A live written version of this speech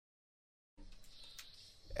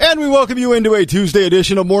And we welcome you into a Tuesday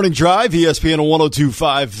edition of Morning Drive, ESPN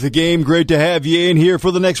 102.5 The Game. Great to have you in here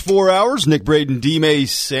for the next 4 hours. Nick Braden,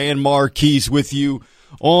 D-Mace, and Marquise with you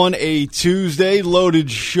on a Tuesday.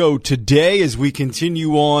 Loaded show today as we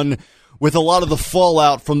continue on with a lot of the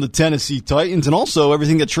fallout from the Tennessee Titans and also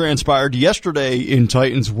everything that transpired yesterday in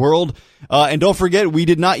Titans world. And don't forget, we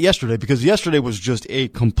did not yesterday because yesterday was just a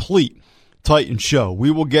complete Titan show.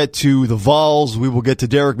 We will get to the Vols. We will get to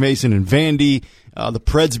Derek Mason and Vandy. The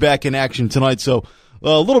Preds back in action tonight. So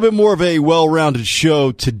a little bit more of a well-rounded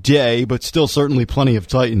show today, but still certainly plenty of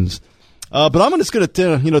Titans. But I'm just going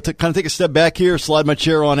to kind of take a step back here, slide my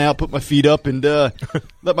chair on out, put my feet up, and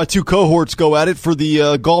let my two cohorts go at it for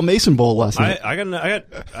the Gall Mason Bowl last night. I don't know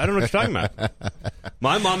what you're talking about.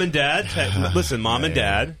 My mom and dad, listen, mom and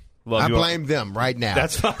dad. I blame them right now.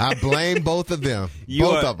 That's fine. I blame both of them.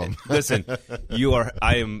 Both of them. Listen,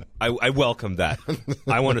 I welcome that.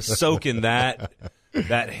 I want to soak in that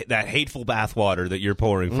hateful bathwater that you're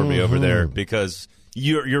pouring for me over there because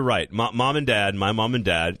you're right. My mom and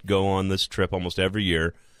dad go on this trip almost every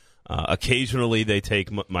year. Occasionally, they take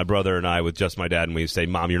my brother and I with just my dad, and we say,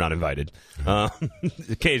 "Mom, you're not invited."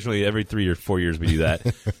 Occasionally, every 3 or 4 years, we do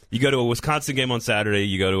that. You go to a Wisconsin game on Saturday.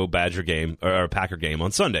 You go to a Badger game or a Packer game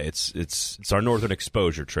on Sunday. It's our Northern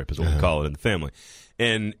Exposure trip, is what we call it in the family.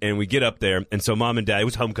 And we get up there, and so Mom and Dad, it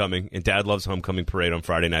was homecoming, and Dad loves homecoming parade on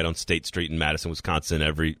Friday night on State Street in Madison, Wisconsin.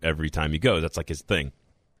 Every time he goes, that's like his thing.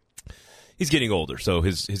 He's getting older, so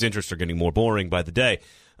his interests are getting more boring by the day.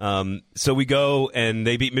 So we go, and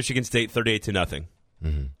they beat Michigan State 38-0,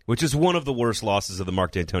 which is one of the worst losses of the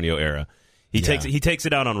Mark D'Antonio era. He takes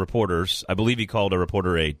it out on reporters. I believe he called a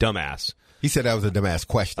reporter a dumbass. He said that was a dumbass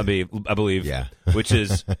question. I believe. Yeah. Which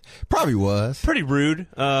is probably was pretty rude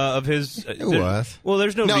of his. It was. Well,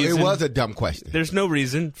 there's no reason. It was a dumb question. There's no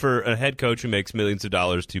reason for a head coach who makes millions of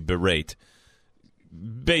dollars to berate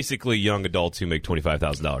basically young adults who make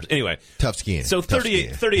 $25,000. Anyway. Tough skin. So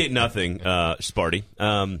 38-0, Sparty.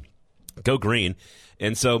 Go Green.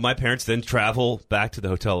 And so my parents then travel back to the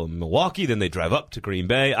hotel in Milwaukee. Then they drive up to Green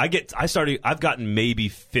Bay. I've gotten maybe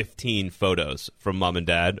 15 photos from Mom and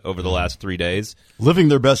Dad over the last 3 days. Living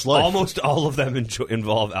their best life. Almost all of them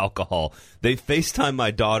involve alcohol. They FaceTimed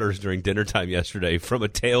my daughters during dinner time yesterday from a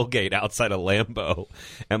tailgate outside of Lambeau.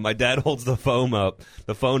 And my dad holds the phone up,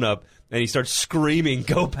 and he starts screaming,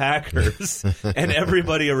 "Go Packers!" And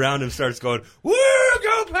everybody around him starts going, "Woo,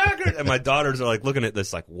 go Packers!" And my daughters are like looking at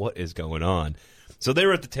this like, what is going on? So they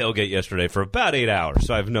were at the tailgate yesterday for about 8 hours,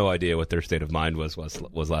 so I have no idea what their state of mind was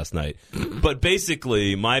last night. But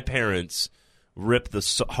basically, my parents ripped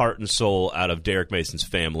the heart and soul out of Derek Mason's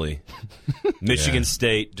family. Michigan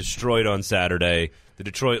State destroyed on Saturday. The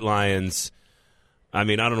Detroit Lions, I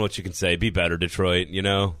mean, I don't know what you can say. Be better, Detroit, you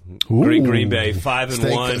know? Green Bay,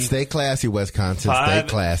 5-1. Stay classy, Wisconsin. Stay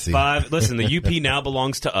classy. Listen, the UP now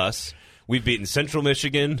belongs to us. We've beaten Central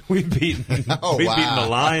Michigan. We've beaten beaten the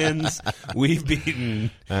Lions. We've beaten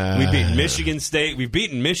Michigan State. We've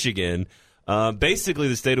beaten Michigan. Basically,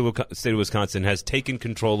 the state of Wisconsin has taken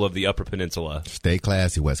control of the Upper Peninsula. Stay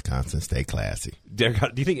classy, Wisconsin. Stay classy. Derek,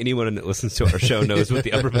 do you think anyone that listens to our show knows what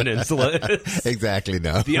the Upper Peninsula is? Exactly,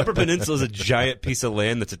 no. The Upper Peninsula is a giant piece of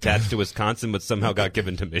land that's attached to Wisconsin but somehow got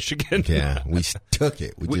given to Michigan. Yeah, we took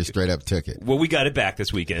it. We just straight up took it. Well, we got it back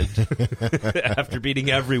this weekend after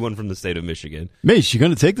beating everyone from the state of Michigan. Mace, you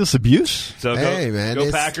going to take this abuse? So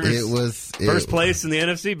go Packers. It was first place in the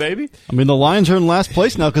NFC, baby. I mean, the Lions are in last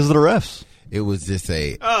place now because of the refs. It was just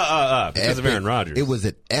because of Aaron Rodgers. It was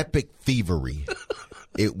an epic thievery.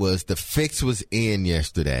 It was the fix was in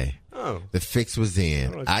yesterday. Oh, the fix was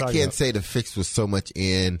in. I can't say the fix was so much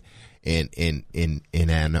in Madison.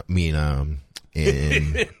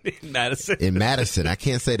 In Madison, I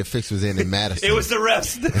can't say the fix was in Madison. It was the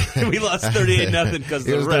refs. We lost 38-0 because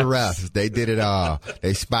it was the refs. They did it all.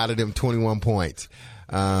 They spotted them 21 points.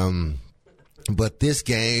 But this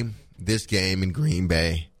game in Green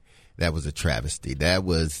Bay. That was a travesty. That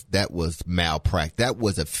was malpractice. That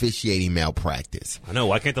was officiating malpractice. I know.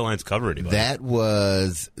 Why can't the Lions cover anybody? That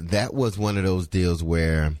was one of those deals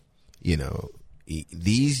where, you know,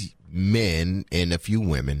 these men and a few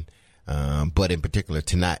women, but in particular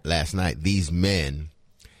last night, these men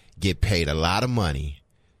get paid a lot of money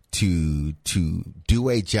to do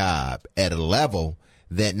a job at a level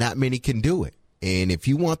that not many can do it. And if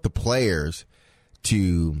you want the players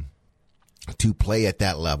to play at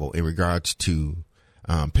that level in regards to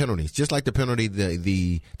penalties, just like the penalty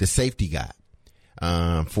the safety got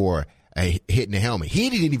for hitting the helmet. He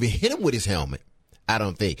didn't even hit him with his helmet, I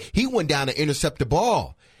don't think. He went down to intercept the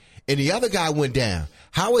ball, and the other guy went down.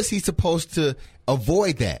 How is he supposed to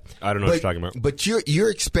avoid that? I don't know what you're talking about. But you're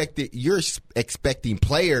expecting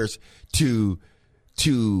players to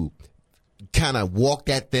kind of walk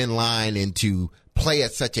that thin line and to play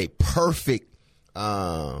at such a perfect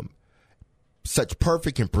and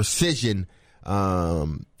precision,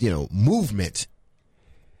 movement.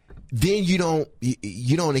 Then you don't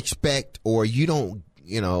expect, or you don't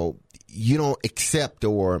accept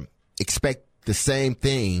or expect the same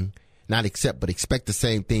thing. Not accept, but expect the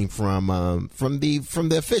same thing from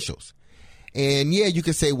the officials. And yeah, you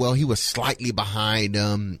can say, well, he was slightly behind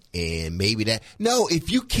them, and maybe that. No,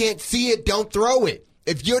 if you can't see it, don't throw it.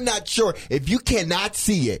 If you're not sure, if you cannot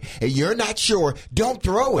see it and you're not sure, don't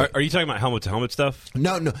throw it. Are you talking about helmet-to-helmet stuff?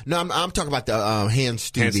 No. I'm talking about the hands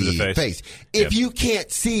to the face. If you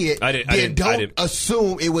can't see it, then don't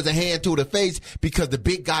assume it was a hand to the face because the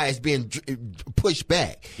big guy is being pushed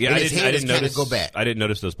back. Yeah, and I his didn't hand is trying notice. to go back. I didn't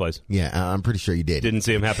notice those plays. Yeah, I'm pretty sure you did. Didn't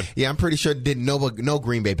see them happen. Yeah, I'm pretty sure no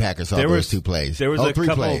Green Bay Packers saw those two plays. There was three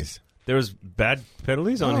plays. There was bad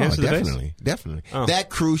penalties on hands to the face? Definitely. Oh. That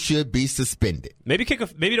crew should be suspended. Maybe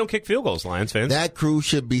don't kick field goals, Lions fans. That crew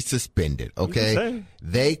should be suspended, okay?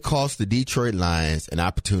 They cost the Detroit Lions an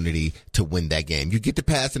opportunity to win that game. You get the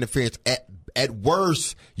pass interference. At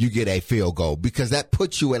worst, you get a field goal because that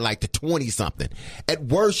puts you at like the 20-something. At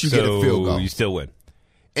worst, you get a field goal. You still win.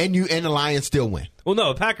 And the Lions still win. Well,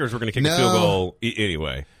 no, the Packers were going to kick a field goal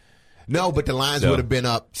anyway. No, but the Lions would have been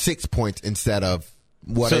up 6 points instead of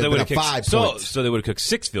so they would have 5 points. So they would have cooked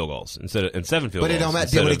 6 field goals and 7 field goals. But it don't matter.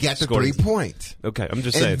 They would have got the 3 points. Okay, I'm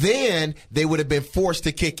just saying. And then they would have been forced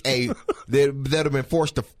to kick they would have been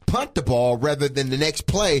forced to punt the ball rather than the next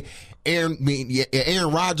play.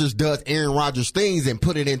 Aaron Rodgers does Aaron Rodgers things and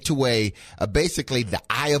put it into basically the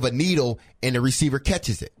eye of a needle, and the receiver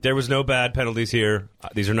catches it. There was no bad penalties here.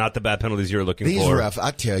 These are not the bad penalties you're looking for. These refs, I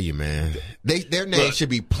tell you, man, their name should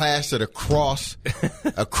be plastered across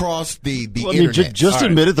the internet. Just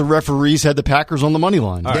admit it. The referees had the Packers on the money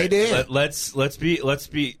line. They did. Let's be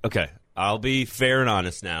okay. I'll be fair and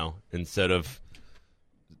honest now instead of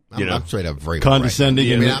I'm straight up verbal. Condescending.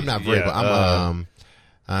 Right? I mean, I'm not verbal.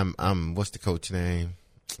 I'm what's the coach name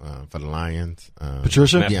for the Lions?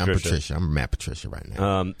 Patricia? I'm Patricia. I'm Matt Patricia right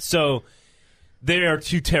now. So there are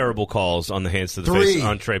 2 terrible calls on the hands to the face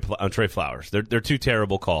on Trey Flowers. They're 2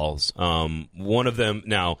 terrible calls. One of them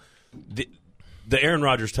now, the Aaron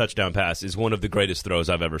Rodgers touchdown pass is one of the greatest throws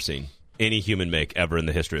I've ever seen any human make ever in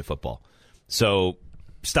the history of football. So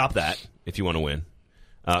stop that if you want to win.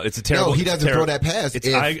 It's a terrible. No, he doesn't throw that pass.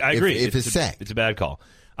 I agree. If it's sacked, it's a bad call.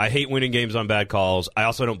 I hate winning games on bad calls. I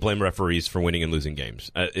also don't blame referees for winning and losing games.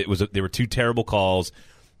 There were 2 terrible calls.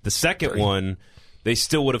 The second one, they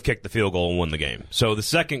still would have kicked the field goal and won the game. So the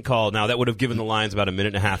second call, now that would have given the Lions about a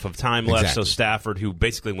minute and a half of time left. Exactly. So Stafford, who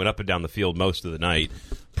basically went up and down the field most of the night,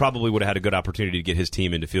 probably would have had a good opportunity to get his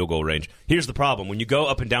team into field goal range. Here's the problem. When you go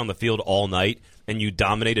up and down the field all night and you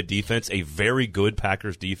dominate a defense, a very good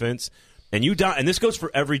Packers defense, and this goes for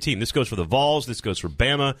every team. This goes for the Vols. This goes for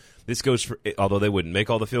Bama. This goes for, although they wouldn't make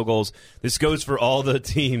all the field goals, this goes for all the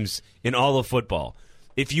teams in all of football.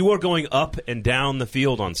 If you are going up and down the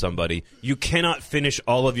field on somebody, you cannot finish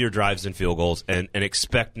all of your drives and field goals and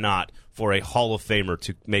expect not for a Hall of Famer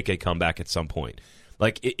to make a comeback at some point.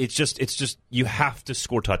 Like it's just you have to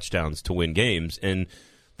score touchdowns to win games. And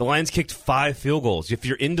the Lions kicked 5 field goals. If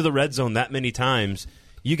you're into the red zone that many times,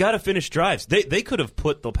 you got to finish drives. They could have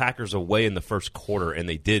put the Packers away in the first quarter, and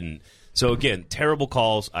they didn't. So, again, terrible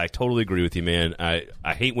calls. I totally agree with you, man.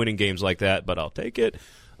 I hate winning games like that, but I'll take it.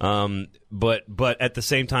 But at the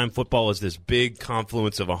same time, football is this big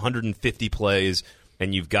confluence of 150 plays,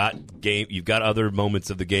 and you've got other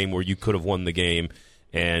moments of the game where you could have won the game,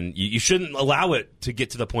 and you shouldn't allow it to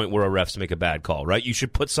get to the point where a refs make a bad call, right? You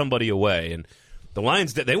should put somebody away. And the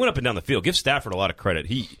Lions, they went up and down the field. Give Stafford a lot of credit.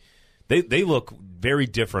 They look very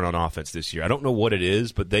different on offense this year. I don't know what it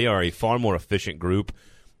is, but they are a far more efficient group.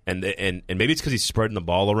 And maybe it's because he's spreading the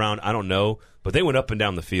ball around. I don't know. But they went up and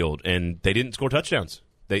down the field, and they didn't score touchdowns.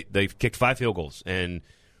 They kicked 5 field goals. And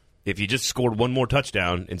if you just scored 1 more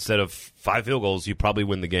touchdown instead of 5 field goals, you probably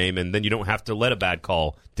win the game, and then you don't have to let a bad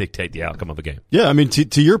call dictate the outcome of a game. Yeah, I mean,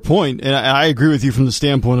 to your point, and I agree with you from the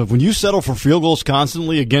standpoint of when you settle for field goals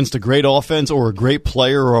constantly against a great offense or a great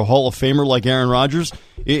player or a Hall of Famer like Aaron Rodgers,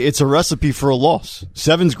 it's a recipe for a loss.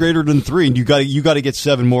 7's greater than 3, and you got to get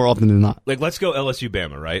 7 more often than not. Like, let's go LSU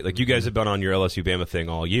Bama, right? Like, you guys have been on your LSU Bama thing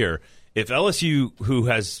all year. If LSU, who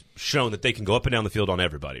has shown that they can go up and down the field on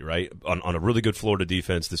everybody, right, on a really good Florida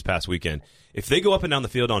defense this past weekend, if they go up and down the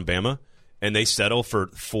field on Bama and they settle for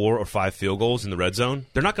 4 or 5 field goals in the red zone,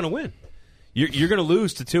 they're not going to win. you're going to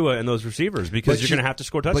lose to Tua and those receivers because you're going to have to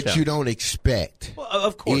score touchdowns. But you don't expect. Well,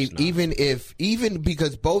 of course not. Even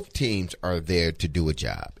because both teams are there to do a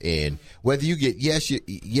job, and whether you get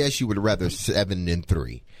you would rather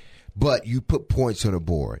 7-3, but you put points on the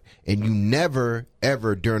board, and you never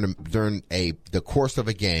ever during the course of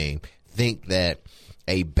a game think that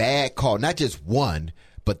a bad call, not just one,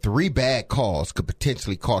 but 3 bad calls could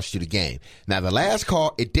potentially cost you the game. Now, the last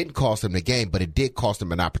call, it didn't cost them the game, but it did cost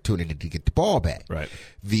them an opportunity to get the ball back. Right.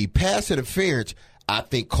 The pass interference, I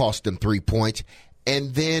think, cost them 3 points.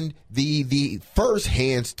 And then the first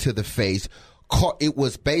hands to the face, it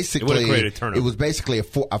was basically created a turnover. It was basically a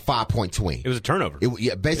 5-point swing. It was a turnover.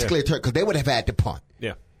 Basically a turnover because they would have had to punt.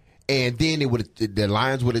 Yeah. And then the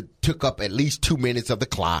Lions would have took up at least 2 minutes of the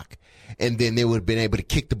clock. And then they would have been able to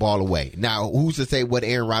kick the ball away. Now, who's to say what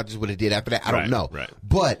Aaron Rodgers would have did after that? I don't know. Right.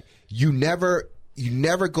 But you never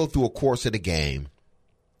go through a course of the game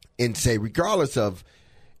and say, regardless of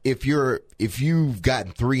if you've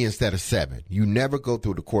gotten 3 instead of 7, you never go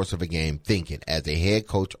through the course of a game thinking, as a head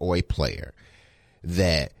coach or a player,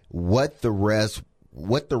 that what the refs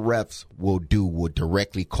will do will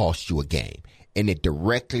directly cost you a game. And it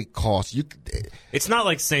directly costs you. It's not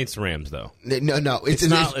like Saints Rams though. No, it's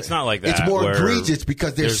not like that. It's more egregious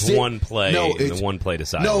because there's one play. And the one play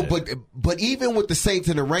decided. No, but even with the Saints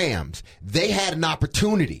and the Rams, they had an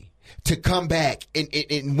opportunity to come back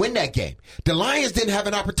and win that game. The Lions didn't have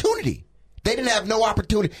an opportunity. They didn't have no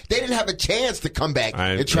opportunity. They didn't have a chance to come back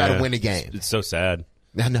and try to win the game. It's so sad.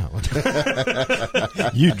 I know.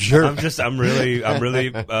 You jerk. I'm really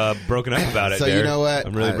broken up about it. So Derek. you know what?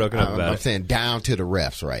 I'm really broken up about it. I'm saying down to the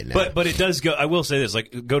refs right now. But it does go. I will say this: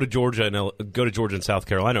 like go to Georgia and South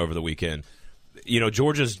Carolina over the weekend. You know,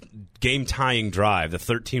 Georgia's game-tying drive, the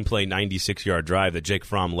 13-play, 96-yard drive that Jake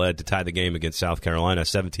Fromm led to tie the game against South Carolina,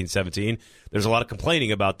 17-17. There's a lot of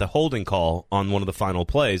complaining about the holding call on one of the final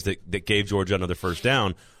plays that gave Georgia another first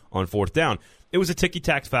down on 4th down. It was a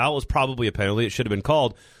ticky-tack foul. It was probably a penalty. It should have been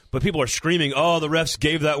called. But people are screaming, "Oh, the refs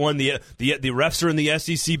gave that one. The refs are in the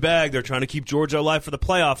SEC bag. They're trying to keep Georgia alive for the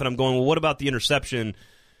playoff." And I'm going, well, what about the interception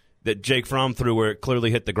that Jake Fromm threw where it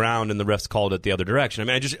clearly hit the ground and the refs called it the other direction?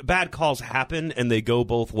 I mean, bad calls happen and they go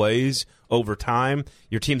both ways over time.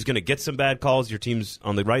 Your team's going to get some bad calls. Your team's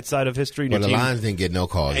on the right side of history. Well, the Lions didn't get no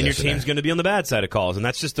calls. And your team's going to be on the bad side of calls. And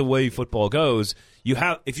that's just the way football goes.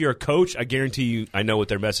 If you're a coach, I guarantee you, I know what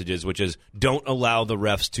their message is, which is don't allow the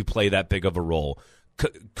refs to play that big of a role.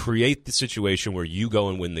 Create the situation where you go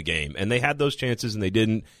and win the game. And they had those chances and they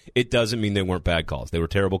didn't. It doesn't mean they weren't bad calls. They were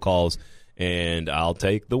terrible calls. And I'll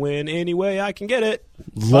take the win any way I can get it.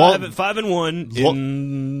 5-1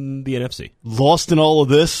 in the NFC. Lost in all of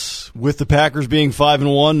this with the Packers being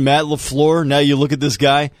 5-1. Matt LaFleur. Now you look at this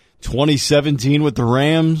guy. 2017 with the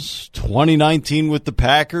Rams. 2019 with the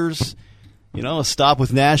Packers. You know, a stop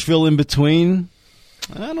with Nashville in between.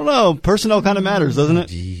 I don't know. Personnel kind of matters, doesn't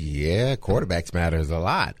it? Yeah, quarterbacks matters a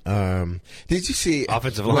lot. Did you see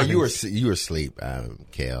offensive line? Well, you were asleep,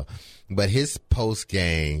 Kale. But his post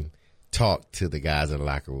game talk to the guys in the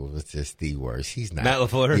locker room was just the worst. He's not Matt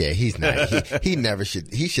LaFleur. Yeah, he's not. He never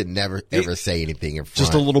should. He should never ever say anything in front.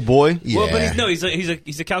 Just a little boy. Yeah. Well, but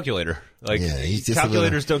he's a calculator. Like he's just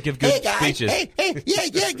calculators don't give good speeches. Guy.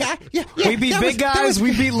 Yeah. We beat big guys.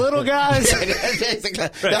 We beat little guys.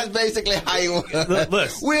 That's basically how you.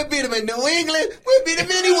 Listen. We'll beat them in New England. We'll beat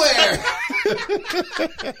them anywhere.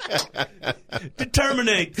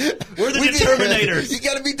 Determinate. We're the determinators. You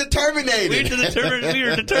got to be determinated. We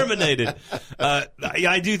are determinated.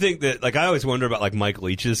 I do think that, like, I always wonder about like Mike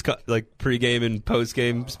Leach's like pregame and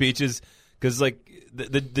postgame speeches, because like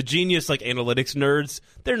the genius like analytics nerds,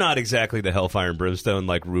 they're not exactly the hellfire and brimstone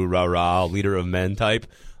like rah rah rah leader of men type.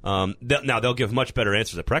 Now they'll give much better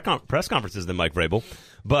answers at press conferences than Mike Vrabel,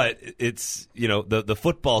 but it's, you know, the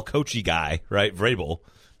football coachy guy, right? Vrabel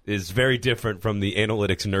is very different from the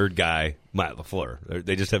analytics nerd guy, Matt LaFleur.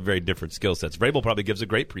 They just have very different skill sets. Vrabel probably gives a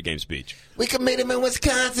great pregame speech. We can beat him in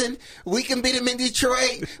Wisconsin. We can beat him in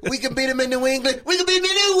Detroit. We can beat him in New England. We can beat him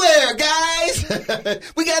anywhere, guys.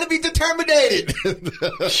 We got to be determinated.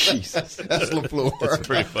 Jesus. That's LaFleur. That's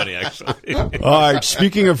pretty funny, actually. All right,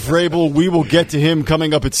 speaking of Vrabel, we will get to him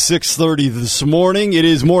coming up at 6:30 this morning. It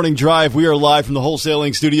is Morning Drive. We are live from the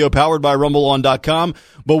wholesaling studio, powered by RumbleOn.com.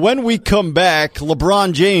 But when we come back,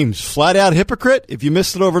 LeBron James, flat out hypocrite. If you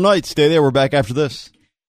missed it overnight, stay there. We're back after this.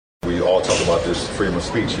 We all talk about this freedom of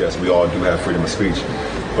speech. Yes, we all do have freedom of speech.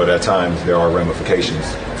 But at times there are ramifications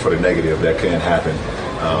for the negative that can happen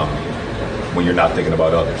when you're not thinking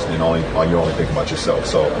about others and you're only thinking about yourself.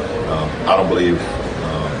 So I don't believe,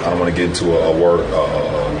 I don't want to get into a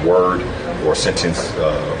word or sentence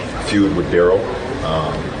feud with Daryl.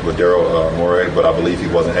 with Daryl Morey, but I believe he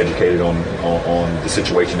wasn't educated on the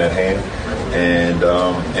situation at hand,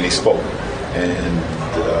 and he spoke.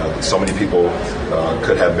 And so many people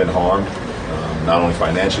could have been harmed, not only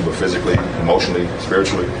financially, but physically, emotionally,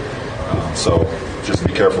 spiritually. So just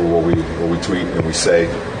be careful what we tweet and we say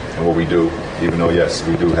and what we do, even though, yes,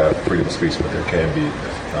 we do have freedom of speech, but there can be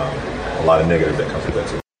a lot of negative that comes with that,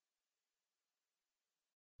 too.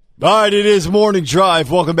 All right, it is Morning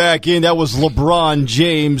Drive. Welcome back in. That was LeBron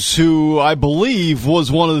James, who I believe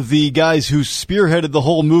was one of the guys who spearheaded the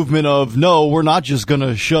whole movement of, no, we're not just going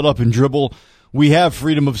to shut up and dribble. We have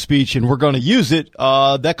freedom of speech, and we're going to use it.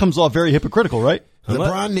 That comes off very hypocritical, right?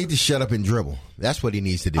 LeBron needs to shut up and dribble. That's what he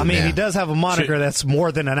needs to do. I mean, now. he does have a moniker that's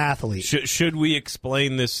more than an athlete. Should we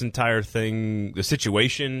explain this entire thing, the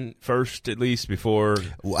situation first, at least, before?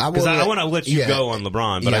 Because I want to let you go on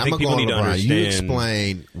LeBron, but I think people need to understand. You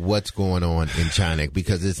explain what's going on in China,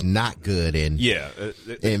 because it's not good, and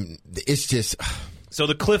it's just. So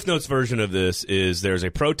the Cliff Notes version of this is there's a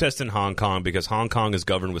protest in Hong Kong because Hong Kong is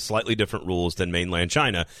governed with slightly different rules than mainland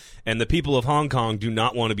China, and the people of Hong Kong do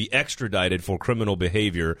not want to be extradited for criminal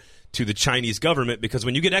behavior to the Chinese government, because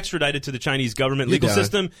when you get extradited to the Chinese government legal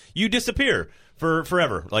system, you disappear for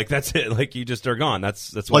forever. Like, that's it. Like, you just are gone.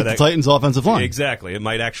 That's why the Titans' offensive line. Exactly. It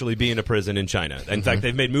might actually be in a prison in China. In fact,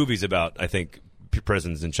 they've made movies about, I think,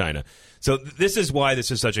 prisons in China. So this is why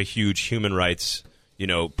this is such a huge human rights,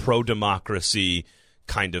 pro-democracy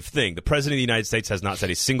kind of thing. The President of the United States has not said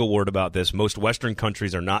a single word about this. Most Western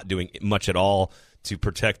countries are not doing much at all to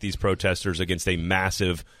protect these protesters against a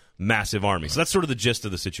massive army. So that's sort of the gist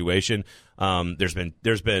of the situation. There's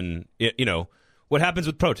been what happens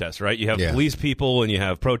with protests, right? You have police people and you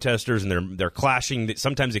have protesters, and they're clashing.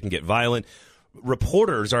 Sometimes it can get violent.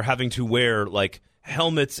 Reporters are having to wear like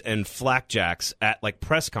helmets and flak jacks at like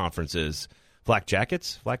press conferences. Flak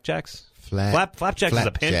jacks? Flapjacks is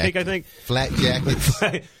a pancake, I think. Flat jackets.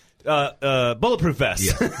 Bulletproof vests.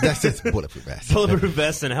 Yeah, that's just bulletproof vests. Bulletproof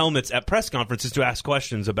vests and helmets at press conferences to ask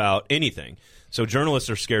questions about anything. So journalists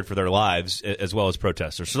are scared for their lives as well as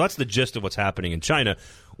protesters. So that's the gist of what's happening in China.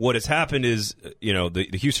 What has happened is, the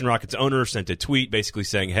Houston Rockets owner sent a tweet basically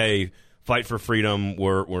saying, "Hey, fight for freedom.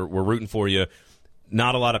 We're rooting for you."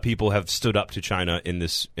 Not a lot of people have stood up to China in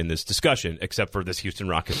this discussion, except for this Houston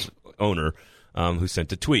Rockets owner. Who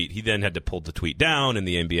sent a tweet. He then had to pull the tweet down, and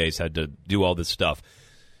the NBA's had to do all this stuff.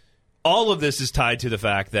 All of this is tied to the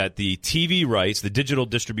fact that the TV rights, the digital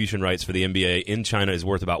distribution rights for the NBA in China is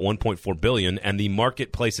worth about $1.4 billion, and the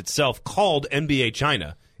marketplace itself, called NBA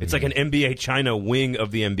China, it's like an NBA China wing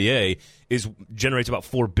of the NBA, generates about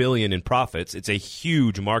 $4 billion in profits. It's a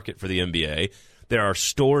huge market for the NBA. There are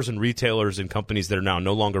stores and retailers and companies that are now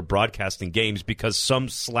no longer broadcasting games because some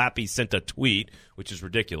slappy sent a tweet, which is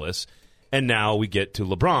ridiculous. And now we get to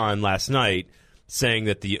LeBron last night saying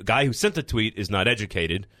that the guy who sent the tweet is not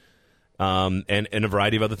educated, and a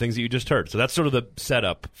variety of other things that you just heard. So that's sort of the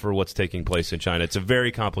setup for what's taking place in China. It's a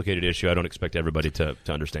very complicated issue. I don't expect everybody to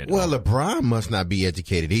understand it. Well, LeBron must not be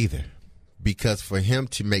educated either, because for him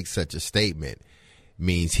to make such a statement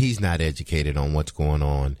means he's not educated on what's going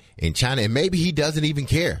on in China. And maybe he doesn't even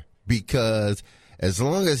care, because as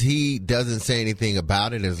long as he doesn't say anything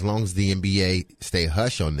about it, as long as the NBA stay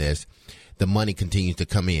hush on this, the money continues to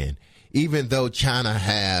come in. Even though China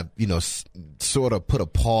have, sort of put a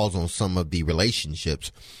pause on some of the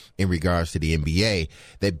relationships in regards to the NBA,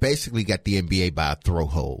 they basically got the NBA by a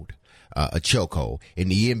throathold, a chokehold. And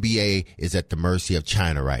the NBA is at the mercy of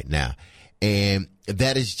China right now. And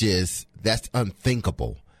that's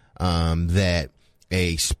unthinkable, that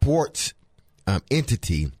a sports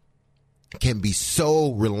entity can be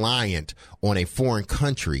so reliant on a foreign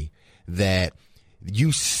country that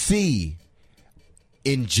you see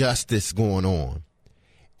injustice going on,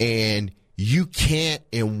 and you can't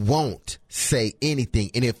and won't say anything.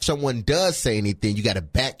 And if someone does say anything, you got to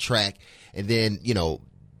backtrack and then,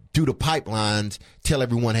 do the pipelines, tell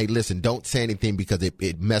everyone, hey, listen, don't say anything because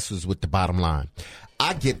it messes with the bottom line.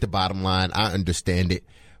 I get the bottom line. I understand it.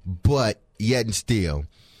 But yet and still,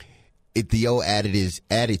 the old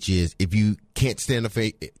adage is if you can't stand up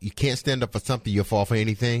for something, you'll fall for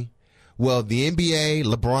anything. Well, the NBA,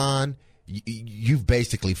 LeBron, you've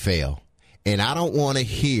basically failed. And I don't want to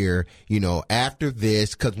hear, after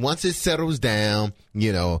this, because once it settles down,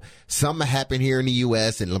 something happened here in the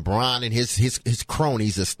U.S. and LeBron and his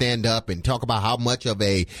cronies will stand up and talk about how much of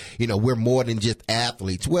we're more than just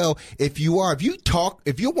athletes. Well, if you want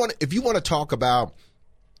to talk about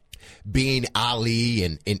being Ali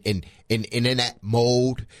and in that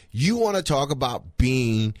mode. You want to talk about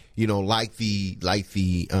being, like the I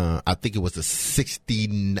think it was the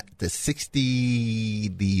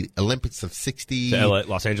Olympics of 60. The LA,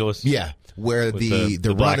 Los Angeles? Yeah. Where the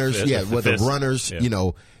runners, the runners,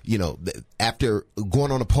 after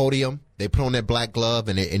going on the podium, they put on that black glove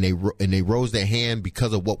and they rose their hand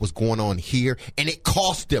because of what was going on here, and it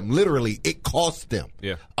cost them. Literally, it cost them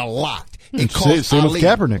a lot. It cost same Ali. with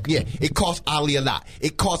Kaepernick. Yeah, it cost Ali a lot.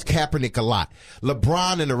 It cost Kaepernick a lot.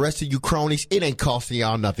 LeBron and the rest of you cronies, it ain't costing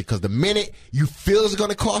y'all nothing, because the minute you feel it's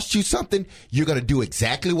going to cost you something, you're going to do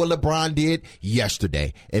exactly what LeBron did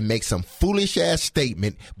yesterday and make some foolish ass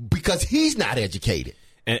statement because he's not educated.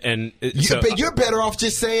 But you're better off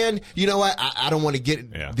just saying, you know what, I don't want to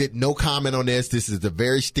get no comment on this. This is a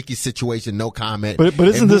very sticky situation. No comment. But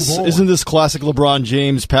isn't this classic LeBron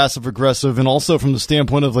James, passive aggressive, and also from the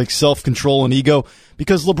standpoint of like self control and ego?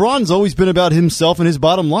 Because LeBron's always been about himself and his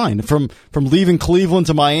bottom line. From leaving Cleveland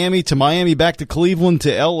to Miami back to Cleveland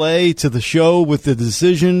to L.A. to the show with the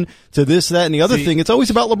decision to this, that, and the other thing. It's always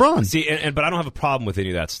about LeBron. But I don't have a problem with any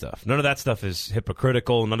of that stuff. None of that stuff is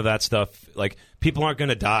hypocritical. None of that stuff, like, people aren't going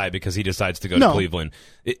to die because he decides to go to Cleveland.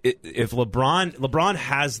 If LeBron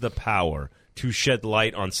has the power to shed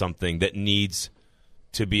light on something that needs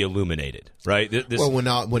to be illuminated, right? When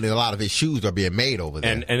a lot of his shoes are being made over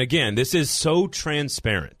there. And again, this is so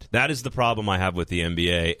transparent. That is the problem I have with the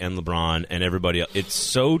NBA and LeBron and everybody else. It's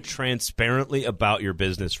so transparently about your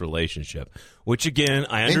business relationship, which again,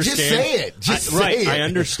 I understand. And just say it. I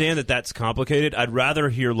understand that that's complicated. I'd rather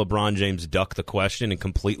hear LeBron James duck the question and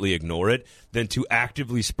completely ignore it than to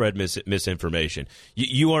actively spread misinformation.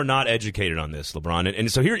 You are not educated on this, LeBron.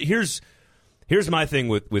 And so Here's my thing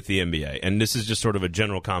with the NBA, and this is just sort of a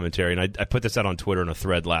general commentary, and I put this out on Twitter in a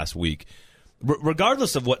thread last week.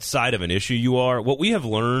 Regardless of what side of an issue you are, what we have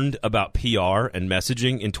learned about PR and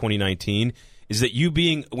messaging in 2019 is that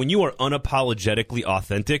when you are unapologetically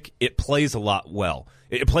authentic, it plays a lot well.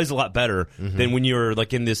 It plays a lot better than when you're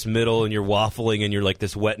like in this middle and you're waffling and you're like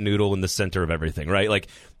this wet noodle in the center of everything, right? Like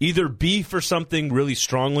either be for something really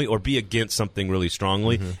strongly or be against something really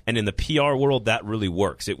strongly. And in the PR world, that really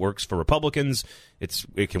works. It works for Republicans.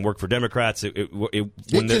 It can work for Democrats. It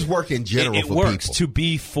just works in general. It works to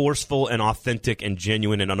be forceful and authentic and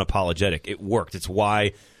genuine and unapologetic. It worked. It's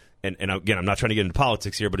why, and again, I'm not trying to get into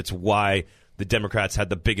politics here, but it's why the Democrats had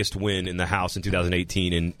the biggest win in the House in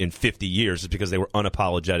 2018 in 50 years, is because they were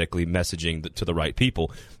unapologetically messaging to the right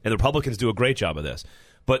people. And the Republicans do a great job of this.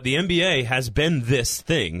 But the NBA has been this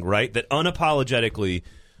thing, right, that unapologetically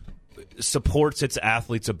supports its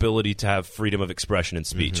athletes' ability to have freedom of expression and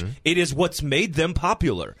speech. It is what's made them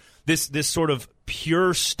popular. This sort of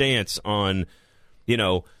pure stance on,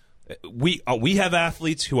 we have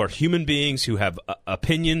athletes who are human beings who have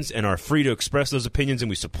opinions and are free to express those opinions, and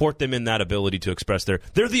we support them in that ability to express they're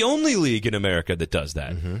the only league in America that does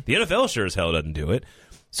that. The NFL sure as hell doesn't do it.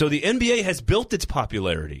 So the NBA has built its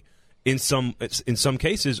popularity in some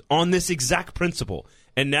cases on this exact principle.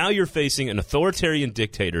 And now you're facing an authoritarian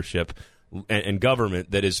dictatorship and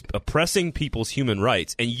government that is oppressing people's human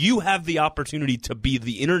rights, and you have the opportunity to be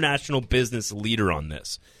the international business leader on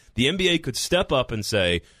this. The NBA could step up and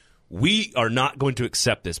say, we are not going to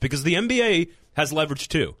accept this, because the NBA has leverage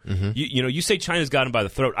too. You say China's got them by the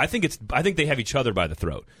throat. I think they have each other by the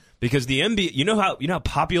throat, because the NBA. You know how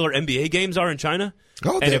popular NBA games are in China.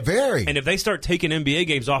 Oh, they're very. And if they start taking NBA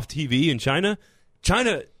games off TV in China,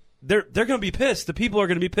 they're going to be pissed. The people are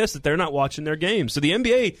going to be pissed that they're not watching their games. So the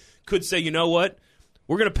NBA could say, you know what,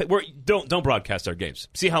 don't broadcast our games.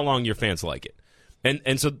 See how long your fans like it,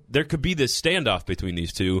 and so there could be this standoff between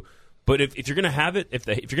these two. But if you're going to have it, if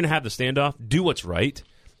you're going to have the standoff, do what's right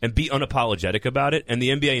and be unapologetic about it. And the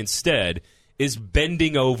NBA instead is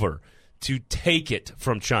bending over to take it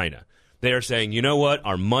from China. They are saying, you know what,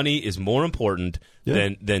 our money is more important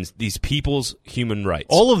than these people's human rights.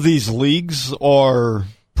 All of these leagues are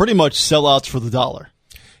pretty much sellouts for the dollar.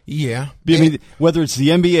 Yeah. I mean, whether it's the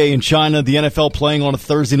NBA in China, the NFL playing on a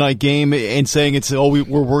Thursday night game and saying we're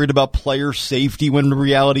worried about player safety, when the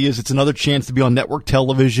reality is it's another chance to be on network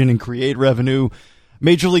television and create revenue.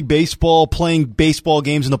 Major League Baseball playing baseball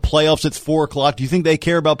games in the playoffs at 4 o'clock. Do you think they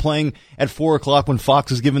care about playing at 4 o'clock when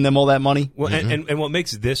Fox is giving them all that money? Well, and what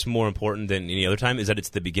makes this more important than any other time is that it's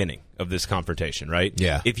the beginning of this confrontation, right?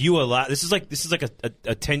 Yeah. If you allow, this is like a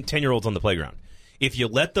 10-year-olds on the playground. If you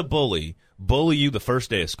let the bully you the first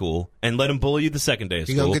day of school and let him bully you the second day of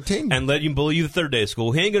school and let him bully you the third day of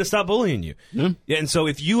school, he ain't going to stop bullying you. Yeah, and so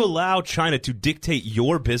if you allow China to dictate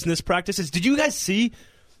your business practices, did you guys see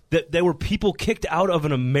that there were people kicked out of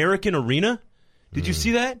an American arena? Did you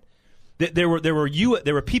see that? There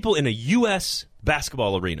were people in a U.S.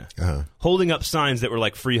 basketball arena holding up signs that were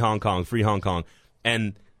like "Free Hong Kong, Free Hong Kong,"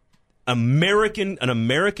 and an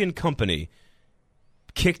American company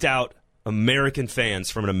kicked out American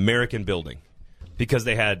fans from an American building because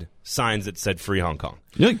they had signs that said "Free Hong Kong."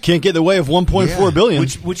 You can't get in the way of $1.4 billion.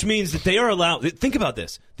 Which means that they are allowed. Think about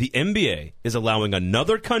this: the NBA is allowing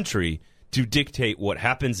another country to dictate what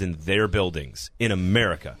happens in their buildings in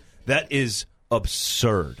America. That is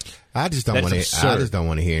absurd. I just don't want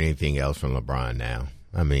to hear anything else from LeBron now.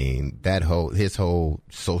 I mean, his whole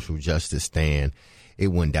social justice stand, it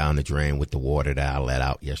went down the drain with the water that I let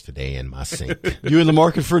out yesterday in my sink. You in the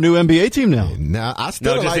market for a new NBA team now? No, I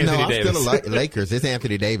still like Lakers. It's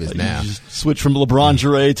Anthony Davis now. You just switch from LeBron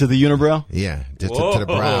James to the unibrow? Yeah, just to the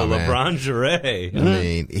brow, man. LeBron James. I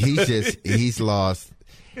mean, he's lost.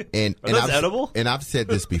 And Are those edible? And I've said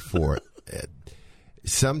this before.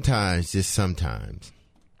 Sometimes,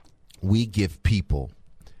 we give people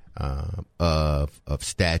of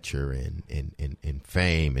stature and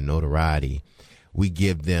fame and notoriety, we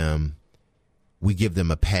give them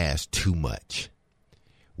a pass too much.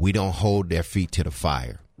 We don't hold their feet to the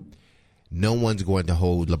fire. No one's going to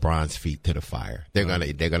hold LeBron's feet to the fire. They're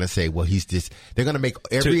gonna say, well, they're gonna make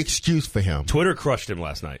every excuse for him. Twitter crushed him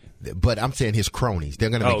last night. But I'm saying his cronies. They're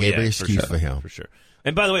gonna make every excuse for him. For sure.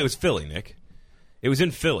 And by the way, it was Philly, Nick. It was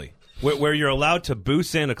in Philly, where you're allowed to boo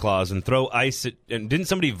Santa Claus and throw ice at, and didn't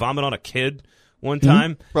somebody vomit on a kid one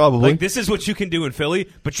time? Probably. Like, this is what you can do in Philly,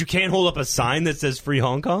 but you can't hold up a sign that says "Free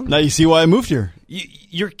Hong Kong"? Now you see why I moved here.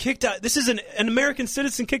 You're kicked out. This is an American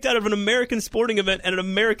citizen kicked out of an American sporting event at an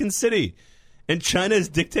American city. And China is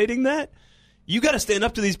dictating that? You got to stand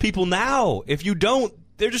up to these people now. If you don't,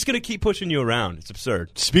 they're just going to keep pushing you around. It's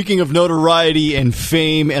absurd. Speaking of notoriety and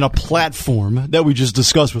fame and a platform that we just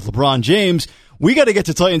discussed with LeBron James, we got to get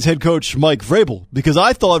to Titans head coach Mike Vrabel, because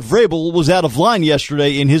I thought Vrabel was out of line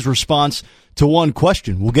yesterday in his response to one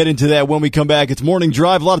question. We'll get into that when we come back. It's Morning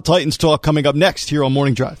Drive. A lot of Titans talk coming up next here on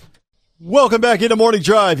Morning Drive. Welcome back into Morning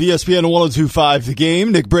Drive, ESPN 102.5 The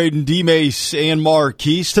Game. Nick Braden, D-Mace, and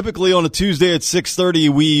Marquise. Typically on a Tuesday at 6:30,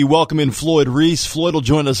 we welcome in Floyd Reese. Floyd will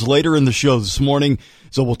join us later in the show this morning,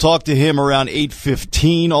 so we'll talk to him around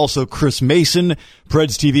 8:15. Also, Chris Mason,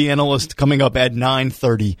 Preds TV analyst, coming up at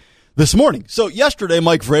 9:30 this morning. So yesterday,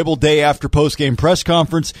 Mike Vrabel, day after post-game press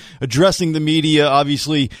conference, addressing the media,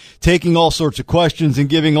 obviously taking all sorts of questions and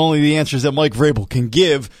giving only the answers that Mike Vrabel can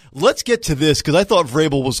give. Let's get to this, because I thought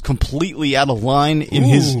Vrabel was completely out of line in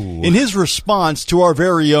his response to our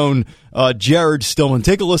very own Jared Stillman.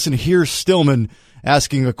 Take a listen. Here's Stillman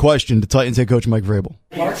asking a question to Titans head coach Mike Vrabel.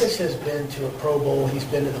 Marcus has been to a Pro Bowl. He's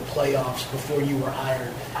been to the playoffs before you were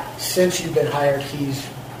hired. Since you've been hired, he's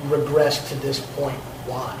regressed to this point.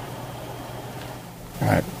 Why?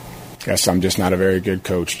 I guess I'm just not a very good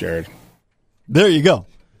coach, Jared. There you go.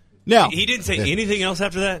 Now, he didn't say anything else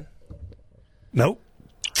after that? Nope.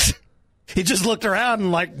 He just looked around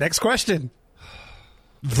and next question.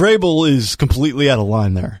 Vrabel is completely out of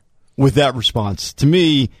line there with that response. To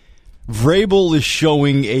me, Vrabel is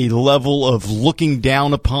showing a level of looking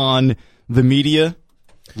down upon the media,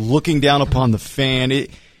 looking down upon the fan.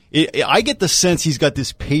 I get the sense he's got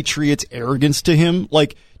this Patriots arrogance to him.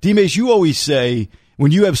 Like, D-Mace, you always say,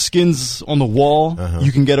 when you have skins on the wall,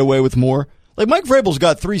 you can get away with more. Like, Mike Vrabel's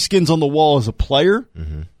got 3 skins on the wall as a player.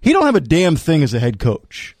 He don't have a damn thing as a head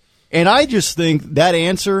coach. And I just think that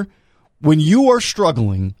answer, when you are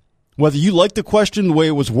struggling, whether you like the question the way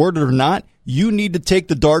it was worded or not, you need to take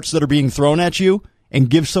the darts that are being thrown at you and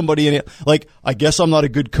give somebody I guess I'm not a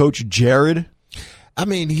good coach, Jared. I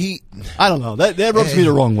mean, I don't know. That rubs me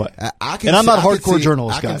the wrong way. I'm not a hardcore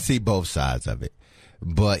journalist guy. I can see both sides of it.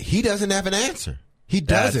 But he doesn't have an answer. He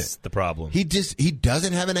doesn't. That's the problem. He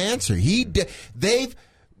doesn't have an answer.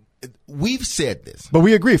 We've said this. But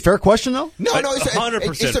we agree. Fair question, though? No, it's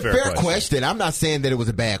 100% it's a fair question. I'm not saying that it was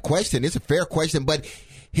a bad question. It's a fair question, but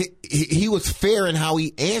he was fair in how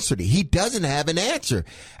he answered it. He doesn't have an answer.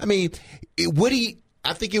 I mean,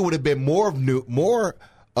 I think it would have been more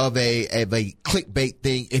of a clickbait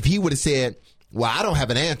thing if he would have said, well, I don't have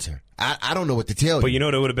an answer. I don't know what to tell you. But you know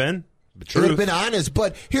what it would have been? The truth. It would have been honest.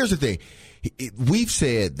 But here's the thing. We've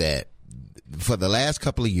said that for the last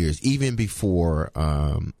couple of years, even before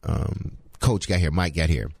Coach got here, Mike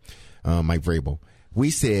Vrabel, we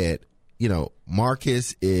said,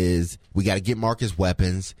 Marcus we got to get Marcus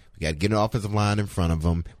weapons. We got to get an offensive line in front of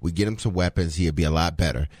him. We get him some weapons, he'll be a lot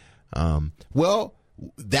better. Well,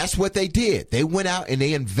 That's what they did. They went out and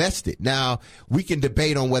they invested. Now, we can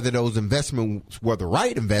debate on whether those investments were the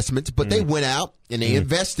right investments, but they went out and they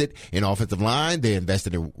invested in offensive line. They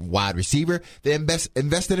invested in wide receiver. They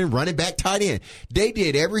invested in running back, tight end. They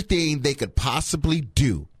did everything they could possibly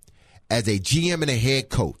do as a GM and a head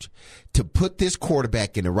coach to put this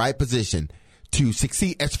quarterback in the right position to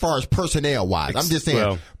succeed as far as personnel-wise. I'm just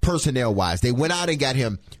saying personnel-wise. They went out and got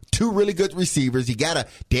him 2 really good receivers. He got a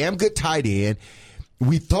damn good tight end.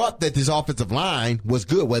 We thought that this offensive line was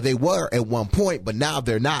good. Well, they were at one point, but now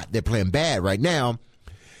they're not. They're playing bad right now.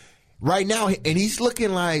 And he's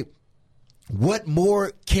looking like, what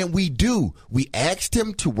more can we do? We asked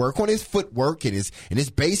him to work on his footwork and his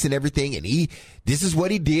base and everything, and this is what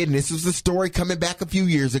he did, and this was the story coming back a few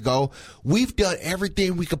years ago. We've done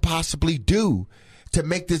everything we could possibly do to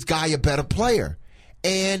make this guy a better player,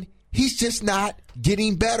 and he's just not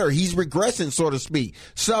getting better. He's regressing, so to speak.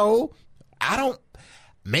 So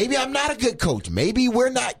maybe I'm not a good coach. Maybe we're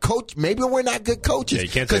not good coaches. Yeah, you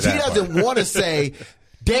can't say that. Because he doesn't want to say,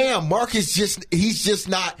 damn, Marcus he's just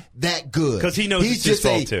not that good. Because he knows he's it's just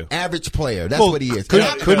his fault too. Average player. That's what he is.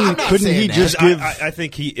 Couldn't he just give? I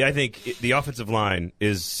think the offensive line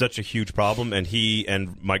is such a huge problem, and he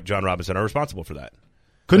and John Robinson are responsible for that.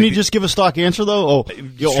 Couldn't he just give a stock answer, though?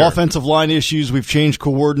 Sure. Offensive line issues. We've changed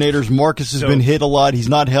coordinators. Marcus has been hit a lot. He's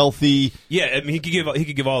not healthy. Yeah, I mean, he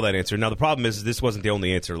could give all that answer. Now, the problem is this wasn't the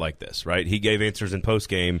only answer like this, right? He gave answers in post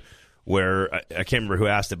game where I can't remember who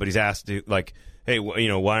asked it, but he's asked like, "Hey,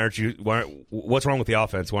 what's wrong with the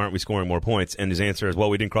offense? Why aren't we scoring more points?" And his answer is, "Well,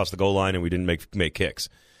 we didn't cross the goal line and we didn't make kicks."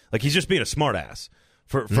 Like, he's just being a smartass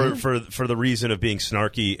for the reason of being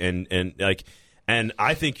snarky and like. And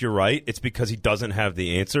I think you're right. It's because he doesn't have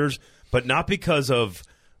the answers, but not because of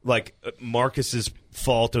like Marcus's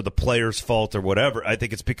fault or the player's fault or whatever. I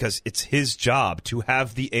think it's because it's his job to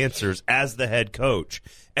have the answers as the head coach,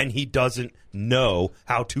 and he doesn't know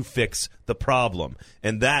how to fix the problem.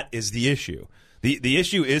 And that is the issue. The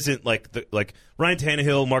issue isn't like Ryan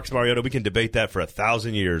Tannehill, Marcus Mariota. We can debate that for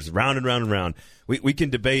 1,000 years, round and round and round. We can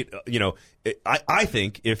debate. I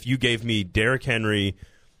think if you gave me Derrick Henry,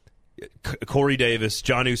 Corey Davis,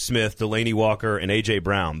 Jonnu Smith, Delaney Walker, and A.J.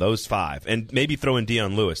 Brown, those 5, and maybe throw in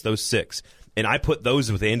Deion Lewis, those 6, and I put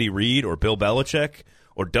those with Andy Reid or Bill Belichick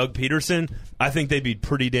or Doug Peterson, I think they'd be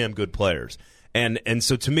pretty damn good players. And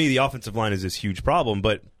so to me, the offensive line is this huge problem,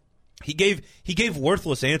 but he gave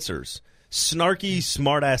worthless answers, snarky,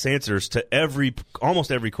 smart-ass answers to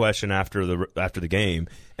almost every question after the game,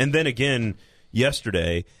 and then again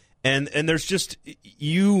yesterday, and there's just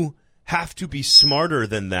you have to be smarter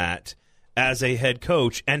than that as a head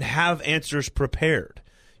coach and have answers prepared.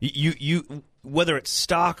 You whether it's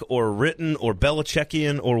stock or written or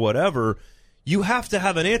Belichickian or whatever, you have to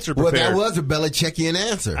have an answer prepared. Well, that was a Belichickian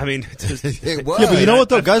answer. I mean, it was. Yeah, but you know what,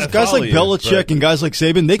 though? Guys like Belichick Belichick and guys like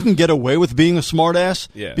Saban, they can get away with being a smartass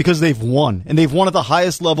because they've won. And they've won at the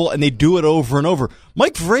highest level, and they do it over and over.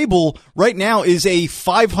 Mike Vrabel right now is a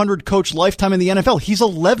 500 coach lifetime in the NFL. He's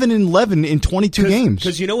 11-11 in 22 games.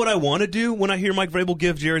 Because you know what I want to do when I hear Mike Vrabel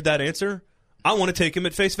give Jared that answer? I want to take him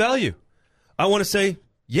at face value. I want to say,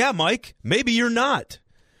 yeah, Mike, maybe you're not.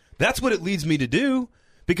 That's what it leads me to do.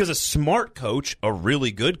 Because a smart coach, a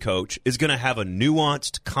really good coach, is going to have a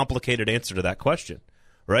nuanced, complicated answer to that question,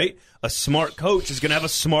 right? A smart coach is going to have a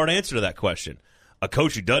smart answer to that question. A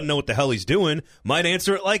coach who doesn't know what the hell he's doing might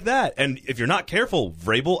answer it like that. And if you're not careful,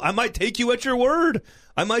 Vrabel, I might take you at your word.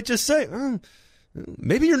 I might just say,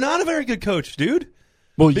 maybe you're not a very good coach, dude.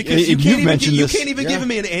 Well, because you can't even give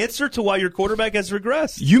me an answer to why your quarterback has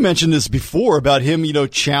regressed. You mentioned this before about him,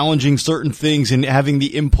 challenging certain things and having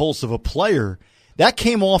the impulse of a player. That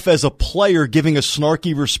came off as a player giving a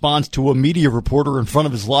snarky response to a media reporter in front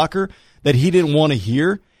of his locker that he didn't want to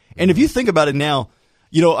hear. And if you think about it now,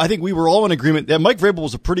 I think we were all in agreement that Mike Vrabel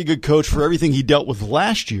was a pretty good coach for everything he dealt with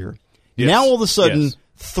last year. Yes. Now, all of a sudden,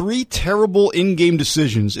 3 terrible in-game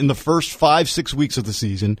decisions in the first 5-6 weeks of the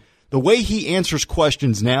season, the way he answers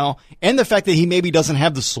questions now, and the fact that he maybe doesn't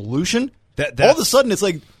have the solution, all of a sudden it's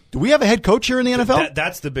like, do we have a head coach here in the NFL?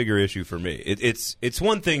 That's the bigger issue for me. It's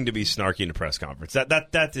one thing to be snarky in a press conference.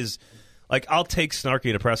 That is like, I'll take snarky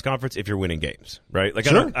in a press conference if you're winning games, right? Like,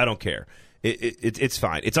 sure. I don't care. It's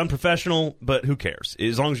fine. It's unprofessional, but who cares?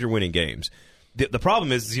 As long as you're winning games. The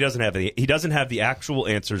problem is he doesn't have the actual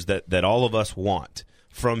answers that all of us want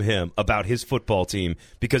from him about his football team,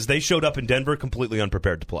 because they showed up in Denver completely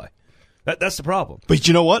unprepared to play. That's the problem. But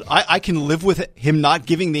you know what? I can live with him not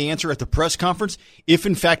giving the answer at the press conference if,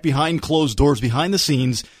 in fact, behind closed doors, behind the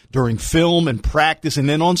scenes, during film and practice, and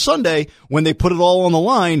then on Sunday, when they put it all on the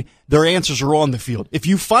line, their answers are on the field. If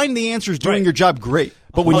you find the answers doing your job, great.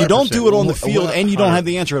 But when you don't do it on the field and you don't have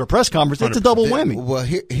the answer at a press conference, it's a double whammy. Well,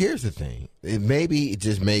 here's the thing. Maybe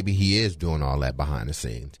he is doing all that behind the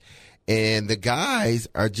scenes. And the guys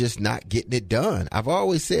are just not getting it done. I've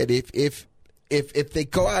always said if they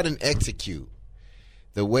go out and execute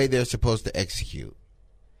the way they're supposed to execute,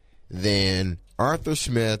 then Arthur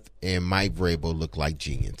Smith and Mike Vrabel look like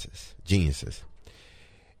geniuses.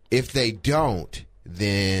 If they don't,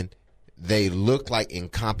 then they look like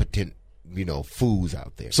incompetent, fools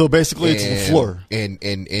out there. So basically, it's LaFleur.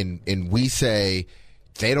 And we say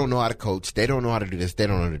they don't know how to coach. They don't know how to do this. They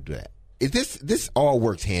don't know how to do that. This all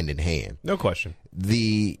works hand in hand. No question.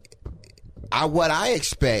 What I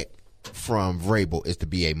expect from Vrabel is to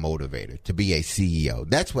be a motivator, to be a CEO.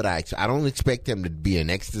 That's what I don't expect him to be an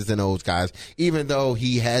X's and O's guys, even though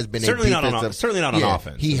he has been certainly not on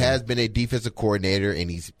offense. He has been a defensive coordinator and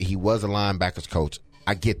he was a linebackers coach.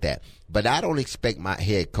 I get that. But I don't expect my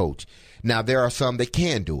head coach. Now, there are some that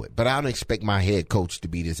can do it, but I don't expect my head coach to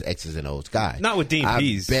be this X's and O's guy. Not with Dean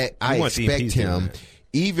Pease. I expect him,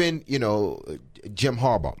 even, John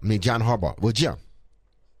Harbaugh. Well, John.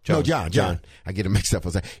 I get him mixed up.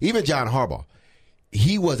 Even John Harbaugh,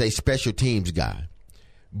 he was a special teams guy.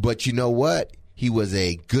 But you know what? He was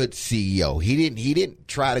a good CEO. He didn't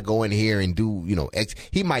try to go in here and do,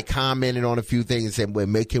 he might comment on a few things and say, well,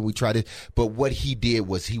 can we try this? But what he did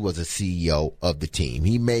was he was a CEO of the team.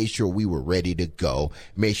 He made sure we were ready to go,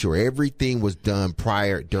 made sure everything was done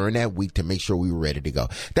during that week to make sure we were ready to go.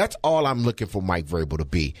 That's all I'm looking for Mike Vrabel to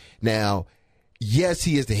be. Now, yes,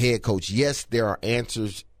 he is the head coach. Yes, there are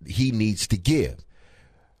answers he needs to give.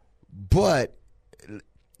 But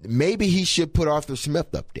maybe he should put Arthur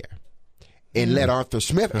Smith up there and let Arthur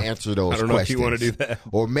Smith answer those questions. I don't know if you want to do that.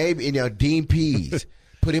 Or maybe, Dean Pease,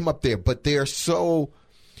 put him up there. But they're so,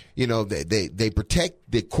 they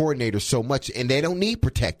protect the coordinator so much, and they don't need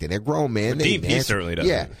protecting. They're grown men. Dean Pease certainly doesn't.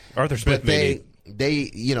 Yeah. Arthur Smith maybe.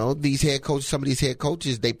 These head coaches, some of these head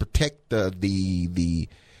coaches, they protect the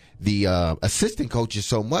assistant coaches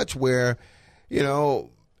so much where,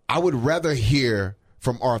 I would rather hear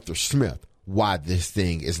from Arthur Smith why this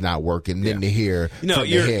thing is not working than to hear from the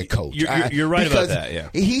head coach. You're right about that, yeah.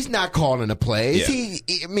 He's not calling the plays.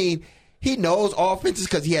 Yeah. He knows offenses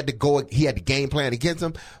because he had the game plan against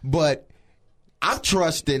them, but I'm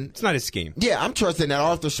trusting. It's not his scheme. Yeah, I'm trusting that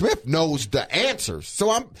Arthur Smith knows the answers.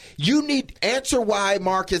 So you need answer why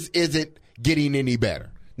Marcus isn't getting any better.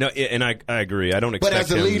 No, and I agree. I don't expect him. But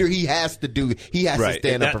as a leader, he has to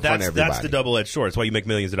stand up in front of everybody. That's the double-edged sword. That's why you make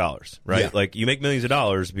millions of dollars, right? Yeah. Like, you make millions of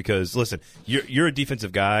dollars because, listen, you're a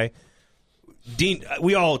defensive guy.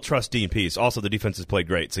 We all trust Dean Pease. Also, the defense has played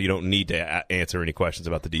great, so you don't need to answer any questions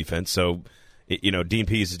about the defense. So, Dean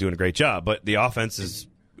Pease is doing a great job, but the offense is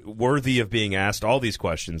worthy of being asked all these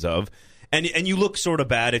questions of. And you look sort of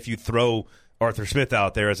bad if you throw Arthur Smith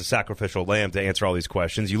out there as a sacrificial lamb to answer all these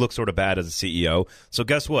questions. You look sort of bad as a CEO. So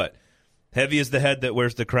guess what? Heavy is the head that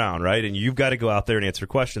wears the crown, right? And you've got to go out there and answer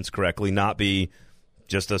questions correctly, not be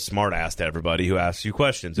just a smart ass to everybody who asks you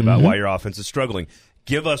questions about why your offense is struggling.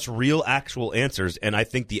 Give us real, actual answers. And I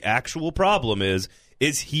think the actual problem is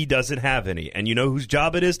he doesn't have any. And you know whose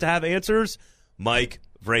job it is to have answers? Mike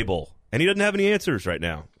Vrabel. And he doesn't have any answers right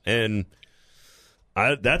now. And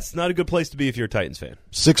that's not a good place to be if you're a Titans fan.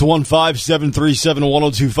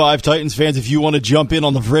 615-737-1025. Titans fans, if you want to jump in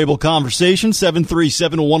on the Vrabel conversation,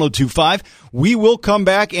 737-1025. We will come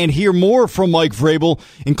back and hear more from Mike Vrabel,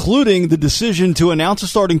 including the decision to announce a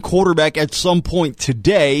starting quarterback at some point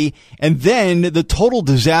today, and then the total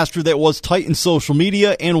disaster that was Titans social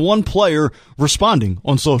media and one player responding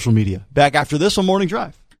on social media. Back after this on Morning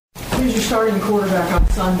Drive. Who's your starting quarterback on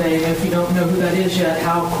Sunday? And if you don't know who that is yet,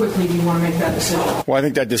 how quickly do you want to make that decision? Well, I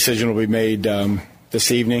think that decision will be made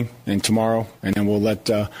this evening and tomorrow, and then we'll let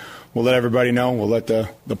everybody know. We'll let the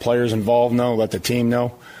players involved know, let the team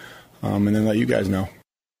know, and then let you guys know.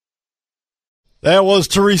 That was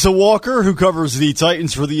Teresa Walker, who covers the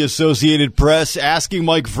Titans for the Associated Press, asking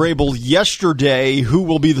Mike Vrabel yesterday who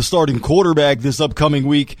will be the starting quarterback this upcoming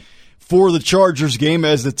week for the Chargers game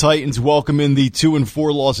as the Titans welcome in the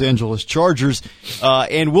 2-4 Los Angeles Chargers.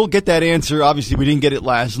 And we'll get that answer. Obviously, we didn't get it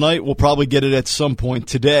last night. We'll probably get it at some point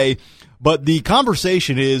today. But the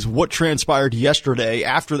conversation is what transpired yesterday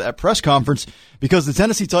after that press conference, because the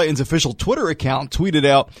Tennessee Titans official Twitter account tweeted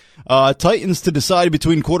out, Titans to decide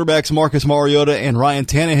between quarterbacks Marcus Mariota and Ryan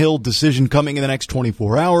Tannehill, decision coming in the next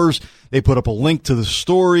 24 hours. They put up a link to the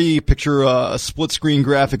story, picture a split screen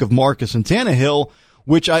graphic of Marcus and Tannehill,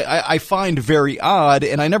 which I find very odd,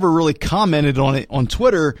 and I never really commented on it on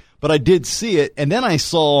Twitter, but I did see it. And then I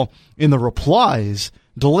saw in the replies,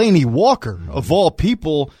 Delaney Walker, of all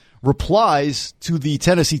people, replies to the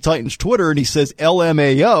Tennessee Titans Twitter, and he says,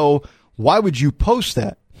 LMAO, why would you post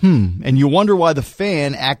that? And you wonder why the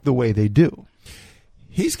fan act the way they do.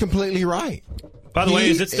 He's completely right. By the way,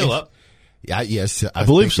 is it still up? Yeah, yes, I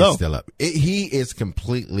believe so. It's still up. He is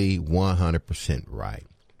completely 100% right.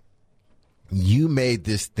 You made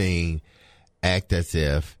this thing act as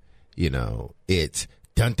if, it's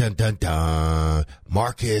dun, dun, dun, dun,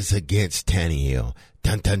 Marcus against Tannehill,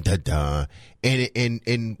 dun, dun, dun, dun.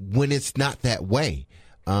 And when it's not that way,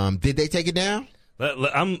 did they take it down?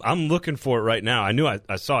 I'm looking for it right now. I knew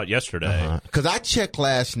I saw it yesterday. Because I checked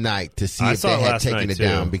last night to see if they had taken it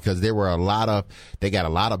down, because there were they got a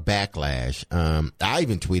lot of backlash. I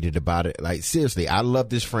even tweeted about it. Like, seriously, I love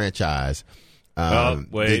this franchise.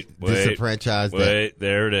 This is a franchise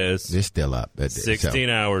there it is. It's still up. 16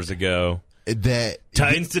 hours ago.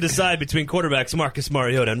 Titans to decide between quarterbacks Marcus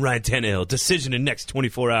Mariota and Ryan Tannehill. Decision in next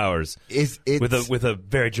 24 hours. With a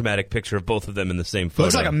very dramatic picture of both of them in the same photo.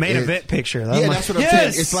 Looks like a main event picture. That's what I'm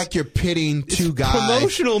saying. It's like you're pitting two guys.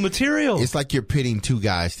 Promotional material. It's like you're pitting two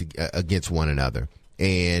guys against one another.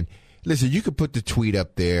 And listen, you could put the tweet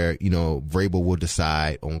up there, Vrabel will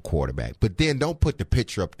decide on quarterback. But then don't put the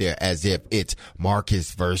picture up there as if it's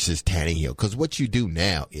Marcus versus Tannehill. Because what you do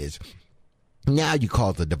now is, now you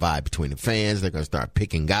cause a divide between the fans. They're going to start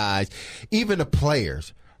picking guys. Even the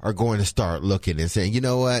players are going to start looking and saying, you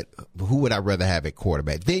know what, who would I rather have at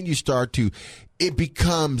quarterback? Then it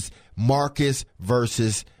becomes Marcus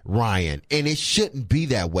versus Ryan. And it shouldn't be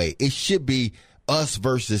that way. It should be us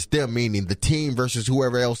versus them, meaning the team versus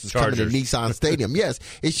whoever else is coming to Nissan Stadium. Yes,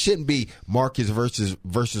 it shouldn't be Marcus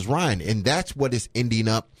versus Ryan. And that's what it's ending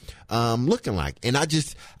up looking like. And I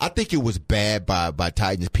think it was bad by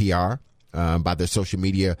Titans PR. By their social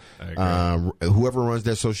media, whoever runs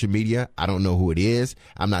their social media, I don't know who it is.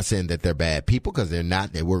 I'm not saying that they're bad people, because they're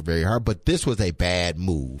not. They work very hard, but this was a bad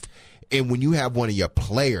move. And when you have one of your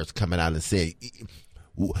players coming out and saying,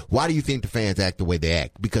 why do you think the fans act the way they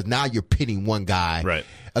act? Because now you're pitting one guy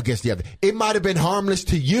against the other. It might have been harmless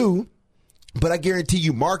to you, but I guarantee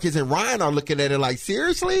you Marcus and Ryan are looking at it like,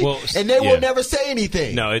 seriously? And they will never say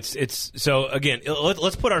anything. No, it's so, again,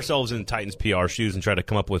 let's put ourselves in Titans PR shoes and try to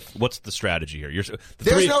come up with what's the strategy here.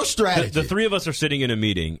 There's no strategy. The three of us are sitting in a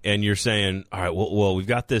meeting, and you're saying, all right, well, we've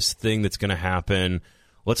got this thing that's going to happen.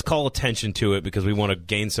 Let's call attention to it because we want to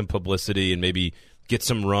gain some publicity and maybe get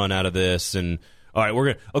some run out of this. And all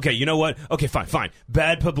right, okay, you know what? Okay, fine.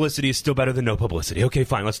 Bad publicity is still better than no publicity. Okay,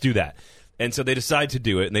 fine, let's do that. And so they decide to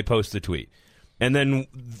do it, and they post the tweet. And then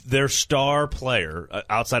their star player,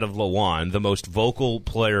 outside of Lawan, the most vocal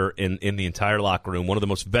player in the entire locker room, one of the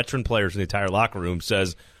most veteran players in the entire locker room,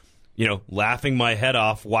 says, laughing my head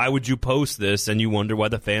off, why would you post this? And you wonder why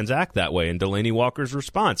the fans act that way. And Delaney Walker's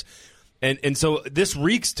response. And so this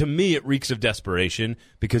reeks of desperation,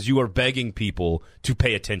 because you are begging people to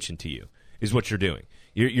pay attention to you, is what you're doing.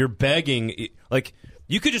 You're begging, like,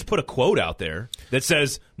 you could just put a quote out there that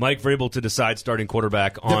says Mike Vrabel to decide starting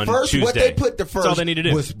quarterback on Tuesday. What they put the first That's all they need to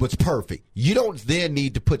do. was perfect. You don't then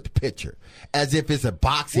need to put the picture as if it's a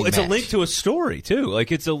boxing match. It's a link to a story, too.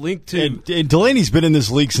 Like, it's a link to... And Delaney's been in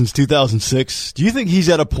this league since 2006. Do you think he's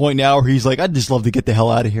at a point now where he's like, I'd just love to get the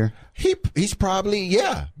hell out of here? He's probably,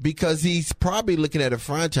 because he's probably looking at a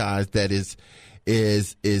franchise that is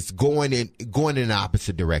going in the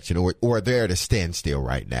opposite direction, or they're at a standstill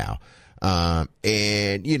right now.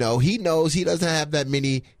 And he knows he doesn't have that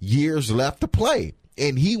many years left to play,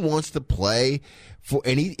 and he wants to play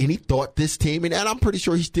and he thought this team, and I'm pretty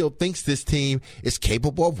sure he still thinks this team is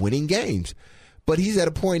capable of winning games, but he's at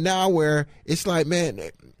a point now where it's like, man,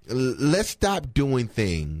 let's stop doing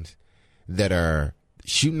things that are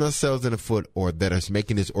shooting ourselves in the foot or that are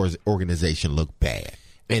making this organization look bad.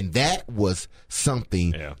 And that was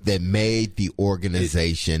something that made the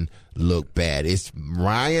organization look bad. It's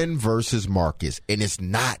Ryan versus Marcus, and it's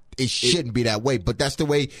not. It shouldn't be that way, but that's the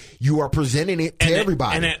way you are presenting it to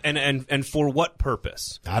everybody. And for what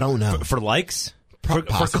purpose? I don't know. For likes? For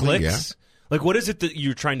clicks? Yeah. Like, what is it that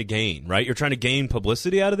you're trying to gain, right? You're trying to gain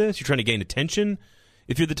publicity out of this? You're trying to gain attention?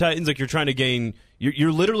 If you're the Titans, like, you're trying to gain,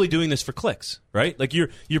 you're literally doing this for clicks, right? Like, you're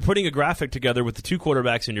putting a graphic together with the two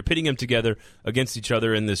quarterbacks, and you're pitting them together against each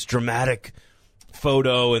other in this dramatic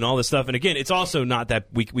photo and all this stuff. And again, it's also not that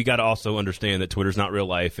we got to also understand that Twitter's not real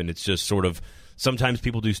life, and it's just sort of sometimes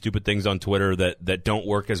people do stupid things on Twitter that don't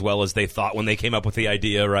work as well as they thought when they came up with the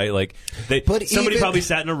idea, right? Like somebody probably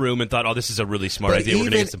sat in a room and thought, "Oh, this is a really smart idea. We're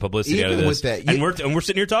going to get some publicity out of this." And we're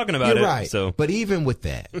sitting here talking about it. Right. So, but even with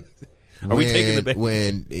that, we taking the bait?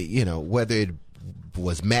 When whether it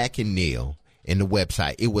was Mac and Neil in the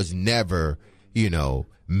website, it was never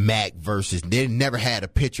Mac versus. They never had a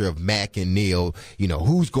picture of Mac and Neil.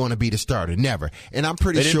 Who's going to be the starter? Never. And I'm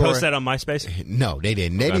pretty sure they didn't post that on MySpace. No, they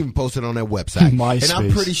didn't. They didn't even post it on their website. MySpace. And I'm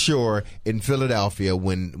pretty sure in Philadelphia,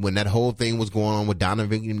 when that whole thing was going on with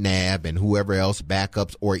Donovan McNabb and whoever else,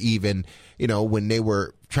 backups, or even when they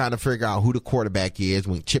were trying to figure out who the quarterback is,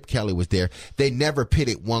 when Chip Kelly was there, they never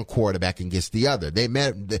pitted one quarterback against the other. They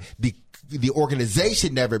met the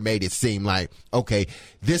organization never made it seem like, okay,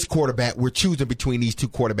 this quarterback, we're choosing between these two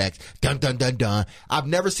quarterbacks. Dun, dun, dun, dun. I've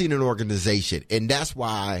never seen an organization, and that's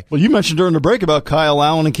why. Well, you mentioned during the break about Kyle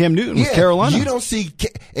Allen and Cam Newton with Carolina. You don't see,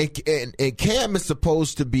 and Cam is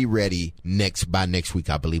supposed to be ready by next week,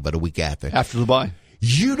 I believe, or the week after. After the bye.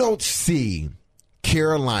 You don't see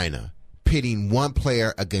Carolina pitting one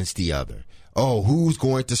player against the other. Oh, who's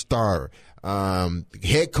going to start?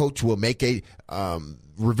 Head coach will make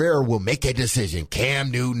Rivera will make a decision,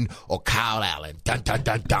 Cam Newton or Kyle Allen. Dun, dun,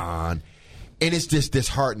 dun, dun. And it's just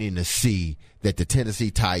disheartening to see that the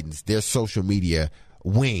Tennessee Titans, their social media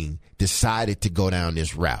wing, decided to go down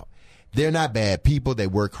this route. They're not bad people. They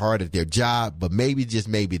work hard at their job, but maybe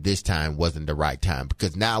this time wasn't the right time,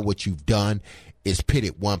 because now what you've done is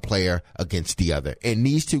pitted one player against the other. And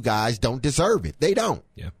these two guys don't deserve it. They don't.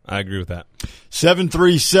 Yeah, I agree with that.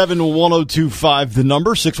 737-1025, the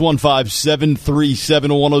number,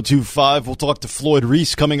 615-737-1025. We'll talk to Floyd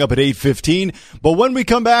Reese coming up at 8:15. But when we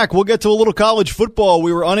come back, we'll get to a little college football.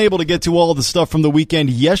 We were unable to get to all the stuff from the weekend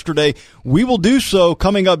yesterday. We will do so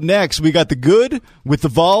coming up next. We got the good with the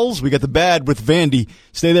Vols. We got the bad with Vandy.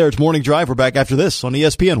 Stay there. It's Morning Drive. We're back after this on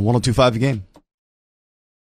ESPN 102.5 The Game.